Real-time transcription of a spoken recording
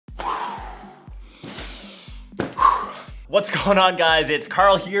What's going on, guys? It's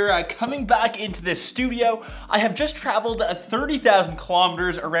Karl here, coming back into this studio. I have just traveled 30,000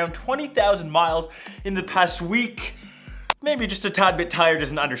 kilometers, around 20,000 miles in the past week. Maybe just a tad bit tired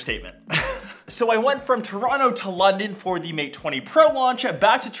is an understatement. So I went from Toronto to London for the Mate 20 Pro launch,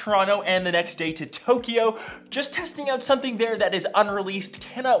 back to Toronto, and the next day to Tokyo, just testing out something there that is unreleased.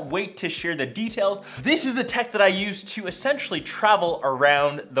 Cannot wait to share the details. This is the tech that I use to essentially travel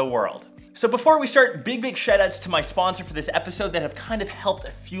around the world. So before we start, big shout outs to my sponsor for this episode that have kind of helped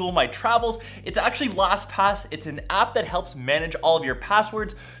fuel my travels. It's actually LastPass. It's an app that helps manage all of your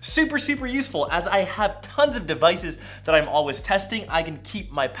passwords. Super useful, as I have tons of devices that I'm always testing. I can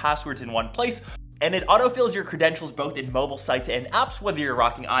keep my passwords in one place. And it autofills your credentials both in mobile sites and apps, whether you're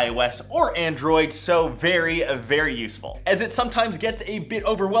rocking iOS or Android, so very useful. As it sometimes gets a bit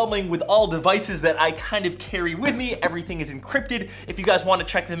overwhelming with all devices that I kind of carry with me, everything is encrypted. If you guys want to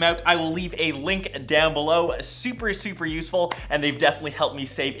check them out, I will leave a link down below. Super useful, and they've definitely helped me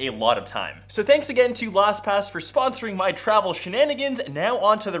save a lot of time. So thanks again to LastPass for sponsoring my travel shenanigans. Now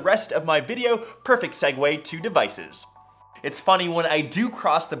on to the rest of my video. Perfect segue to devices. It's funny, when I do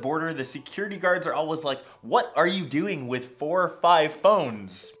cross the border, the security guards are always like, "What are you doing with 4 or 5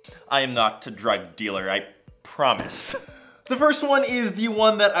 phones?" I am not a drug dealer, I promise. The first one is the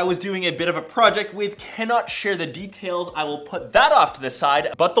one that I was doing a bit of a project with. Cannot share the details, I will put that off to the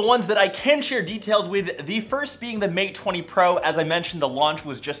side. But the ones that I can share details with, the first being the Mate 20 Pro. As I mentioned, the launch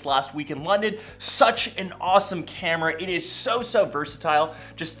was just last week in London. Such an awesome camera. It is so versatile.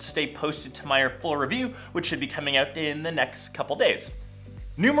 Just stay posted to my full review, which should be coming out in the next couple days.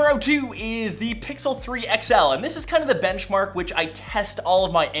 Numero 2 is the Pixel 3 XL, and this is kind of the benchmark which I test all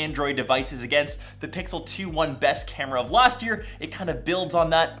of my Android devices against. The Pixel 2 won best camera of last year. It kind of builds on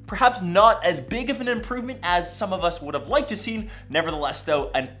that. Perhaps not as big of an improvement as some of us would have liked to seen. Nevertheless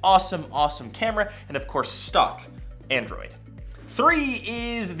though, an awesome camera, and of course stock Android. 3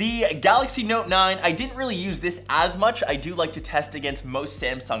 is the Galaxy Note 9. I didn't really use this as much. I do like to test against most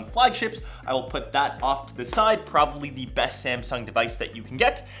Samsung flagships. I will put that off to the side. Probably the best Samsung device that you can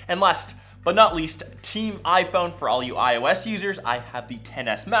get. And last but not least, Team iPhone. For all you iOS users, I have the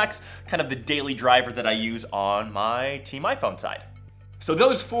XS Max, kind of the daily driver that I use on my Team iPhone side. So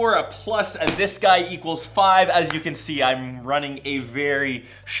those 4 plus this guy equals 5. As you can see, I'm running a very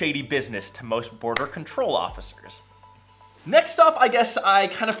shady business to most border control officers. Next up, I guess I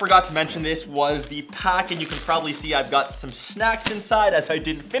kind of forgot to mention this, was the pack, and you can probably see I've got some snacks inside as I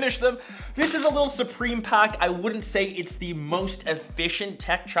didn't finish them. This is a little Supreme pack. I wouldn't say it's the most efficient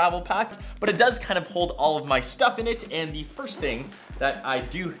tech travel pack, but it does kind of hold all of my stuff in it, and the first thing that I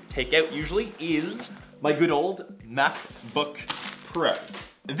do take out usually is my good old MacBook Pro.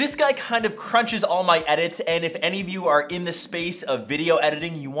 This guy kind of crunches all my edits, and if any of you are in the space of video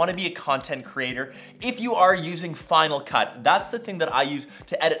editing, you want to be a content creator, if you are using Final Cut, that's the thing that I use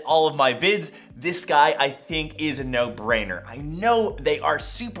to edit all of my vids. This guy, I think, is a no-brainer. I know they are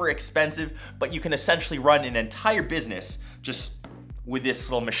super expensive, but you can essentially run an entire business just with this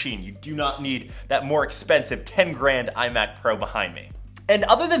little machine. You do not need that more expensive 10 grand iMac Pro behind me. And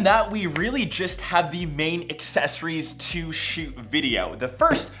other than that, we really just have the main accessories to shoot video. The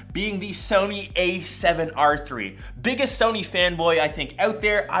first being the Sony a7R III. Biggest Sony fanboy I think out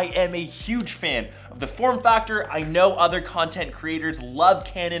there. I am a huge fan of the form factor. I know other content creators love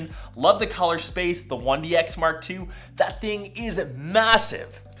Canon, love the color space, the 1DX Mark II. That thing is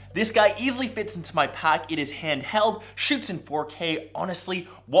massive. This guy easily fits into my pack. It is handheld, shoots in 4K. Honestly,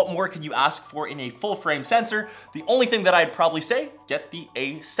 what more could you ask for in a full frame sensor? The only thing that I'd probably say, get the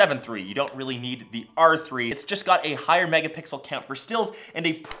a7 III. You don't really need the R3. It's just got a higher megapixel count for stills and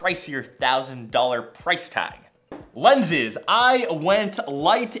a pricier $1,000 price tag. Lenses, I went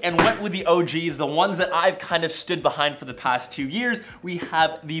light and went with the OGs, the ones that I've kind of stood behind for the past 2 years. We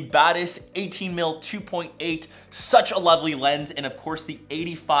have the baddest 18mm 2.8, such a lovely lens, and of course the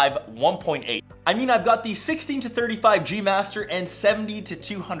 85 1.8. I mean, I've got the 16-35 G Master and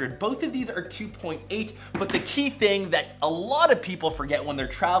 70-200. Both of these are 2.8, but the key thing that a lot of people forget when they're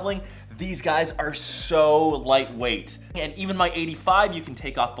traveling, these guys are so lightweight. And even my 85, you can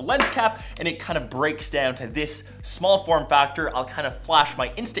take off the lens cap and it kind of breaks down to this small form factor. I'll kind of flash my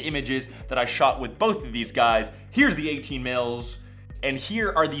Insta images that I shot with both of these guys. Here's the 18 mils, and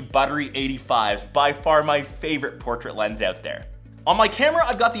here are the buttery 85s, by far my favorite portrait lens out there. On my camera,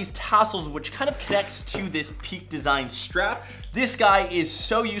 I've got these tassels which kind of connects to this Peak Design strap. This guy is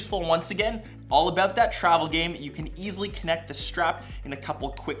so useful. Once again, all about that travel game. You can easily connect the strap in a couple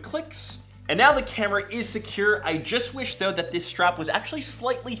quick clicks. And now the camera is secure. I just wish though that this strap was actually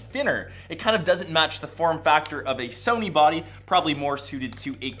slightly thinner. It kind of doesn't match the form factor of a Sony body, probably more suited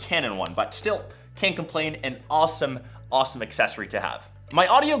to a Canon one, but still can't complain. An awesome awesome accessory to have. My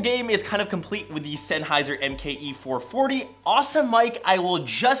audio game is kind of complete with the Sennheiser MKE440. Awesome mic, I will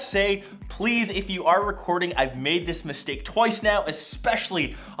just say, please, if you are recording, I've made this mistake twice now,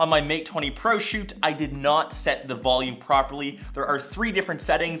 especially on my Mate 20 Pro shoot. I did not set the volume properly. There are 3 different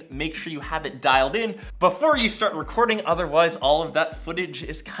settings. Make sure you have it dialed in before you start recording, otherwise all of that footage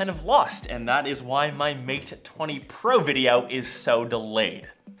is kind of lost, and that is why my Mate 20 Pro video is so delayed.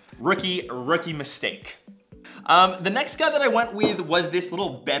 Rookie mistake. The next guy that I went with was this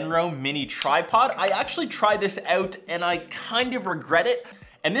little Benro mini tripod. I actually tried this out and I kind of regret it.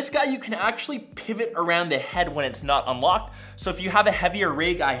 And this guy, you can actually pivot around the head when it's not unlocked. So if you have a heavier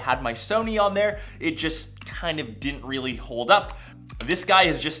rig, I had my Sony on there, it just kind of didn't really hold up. This guy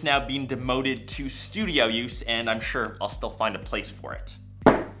has just now been demoted to studio use, and I'm sure I'll still find a place for it.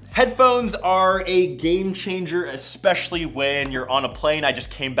 Headphones are a game changer, especially when you're on a plane. I just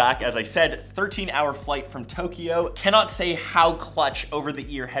came back, as I said, 13-hour flight from Tokyo. Cannot say how clutch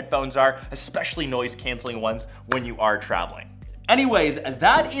over-the-ear headphones are, especially noise-canceling ones when you are traveling. Anyways,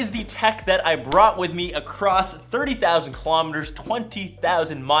 that is the tech that I brought with me across 30,000 kilometers,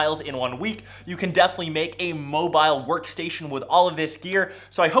 20,000 miles in 1 week. You can definitely make a mobile workstation with all of this gear.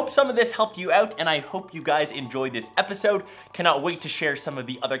 So I hope some of this helped you out, and I hope you guys enjoyed this episode. Cannot wait to share some of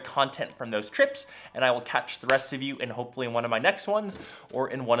the other content from those trips, and I will catch the rest of you in hopefully in one of my next ones, or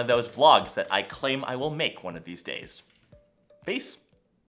in one of those vlogs that I claim I will make one of these days. Peace.